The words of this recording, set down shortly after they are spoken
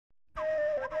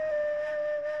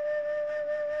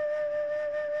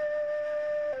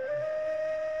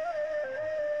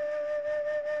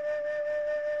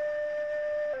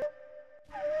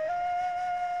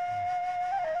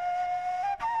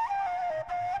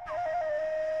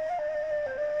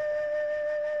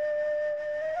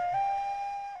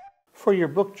For your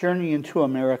book, Journey into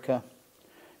America,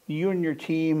 you and your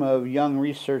team of young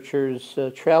researchers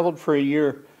traveled for a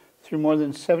year through more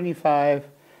than 75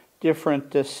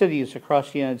 different cities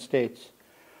across the United States.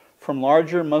 From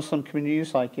larger Muslim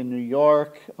communities like in New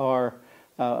York, or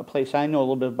a place I know a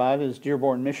little bit about is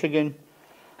Dearborn, Michigan,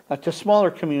 to smaller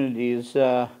communities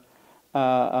from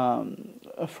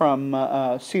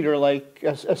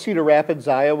Cedar Rapids,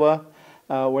 Iowa,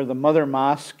 where the Mother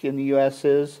Mosque in the U.S.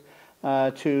 is,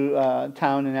 to a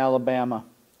town in Alabama.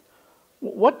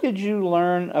 What did you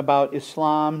learn about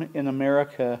Islam in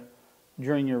America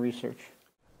during your research?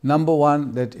 Number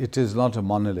one, that it is not a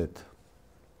monolith.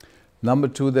 Number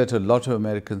two, that a lot of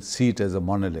Americans see it as a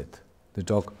monolith. They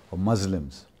talk of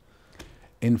Muslims.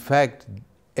 In fact,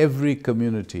 every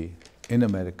community in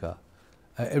America,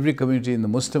 every community in the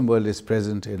Muslim world is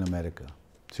present in America.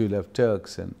 So you'll have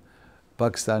Turks and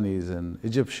Pakistanis and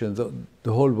Egyptians.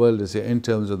 The whole world is here in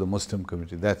terms of the Muslim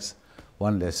community. That's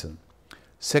one lesson.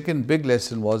 Second big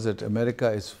lesson was that America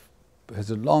has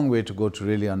a long way to go to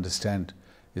really understand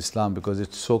Islam, because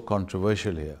it's so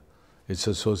controversial here. It's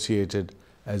associated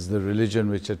as the religion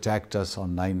which attacked us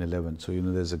on 9/11. So,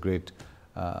 there's a great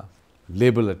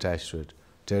label attached to it,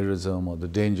 terrorism or the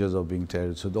dangers of being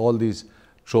terrorist. So all these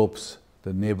tropes,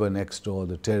 the neighbor next door,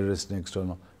 the terrorist next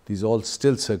door, these are all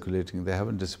still circulating. They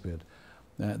haven't disappeared.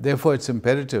 Therefore, it's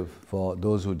imperative for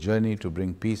those who journey to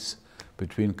bring peace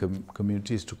between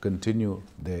communities to continue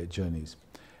their journeys.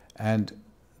 And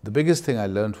the biggest thing I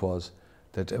learned was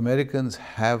that Americans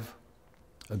have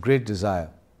a great desire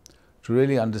to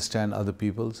really understand other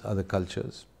peoples, other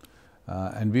cultures.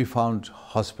 And we found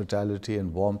hospitality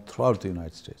and warmth throughout the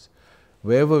United States.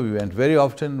 Wherever we went, very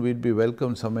often we'd be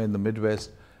welcomed somewhere in the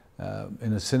Midwest,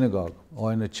 in a synagogue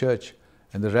or in a church,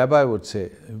 and the rabbi would say,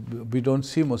 "We don't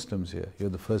see Muslims here. You're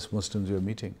the first Muslims we're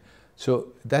meeting."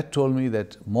 So that told me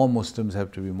that more Muslims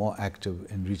have to be more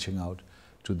active in reaching out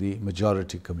to the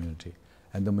majority community,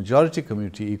 and the majority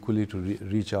community equally to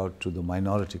reach out to the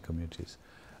minority communities.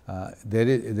 There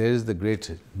is the great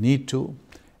need to,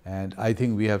 and I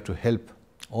think we have to help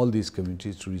all these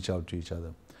communities to reach out to each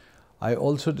other. I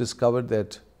also discovered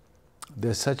that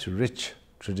there's such rich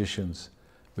traditions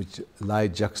which lie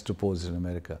juxtaposed in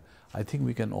America. I think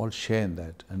we can all share in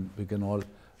that, and we can all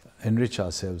enrich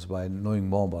ourselves by knowing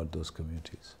more about those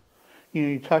communities.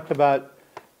 You talked about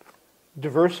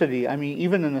diversity. I mean,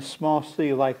 even in a small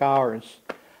city like ours,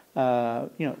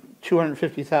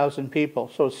 250,000 people,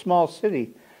 so a small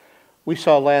city. We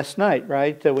saw last night,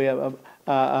 right? We have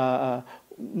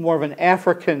more of an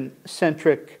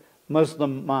African-centric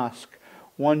Muslim mosque,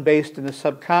 one based in the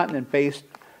subcontinent,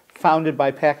 founded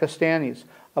by Pakistanis,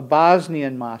 a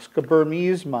Bosnian mosque, a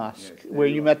Burmese mosque, yes, where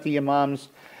you met the imams,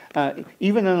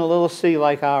 even in a little city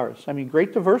like ours. I mean,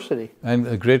 great diversity. And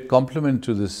a great compliment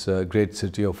to this great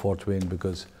city of Fort Wayne,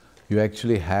 because you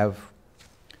actually have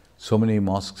so many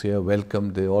mosques here,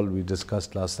 welcomed. We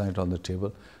discussed last night on the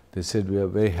table. They said, "We are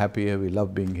very happy here, we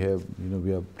love being here,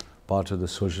 we are part of the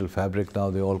social fabric now."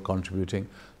 They're all contributing.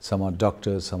 Some are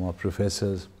doctors, some are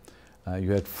professors.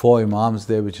 You had 4 imams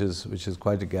there, which is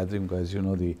quite a gathering, because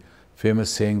the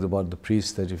famous sayings about the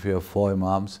priests, that if you have 4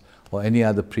 imams or any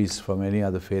other priests from any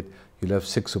other faith, you'll have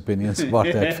 6 opinions about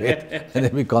that faith, and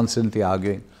they'll be constantly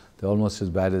arguing. They're almost as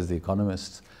bad as the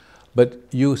economists. But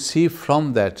you see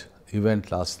from that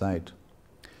event last night,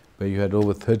 where you had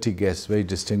over 30 guests, very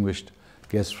distinguished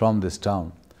guests from this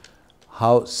town,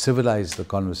 how civilized the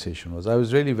conversation was. I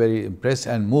was really very impressed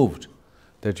and moved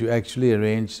that you actually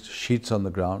arranged sheets on the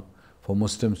ground for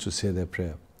Muslims to say their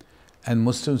prayer. And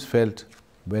Muslims felt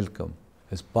welcome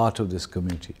as part of this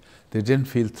community. They didn't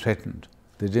feel threatened.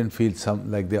 They didn't feel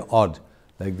like they're odd,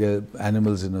 like they're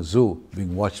animals in a zoo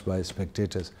being watched by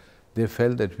spectators. They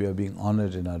felt that we are being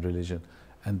honored in our religion.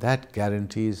 And that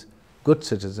guarantees good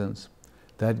citizens,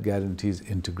 that guarantees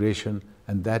integration,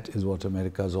 and that is what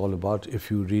America is all about if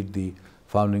you read the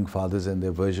Founding Fathers and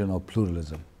their version of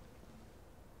pluralism.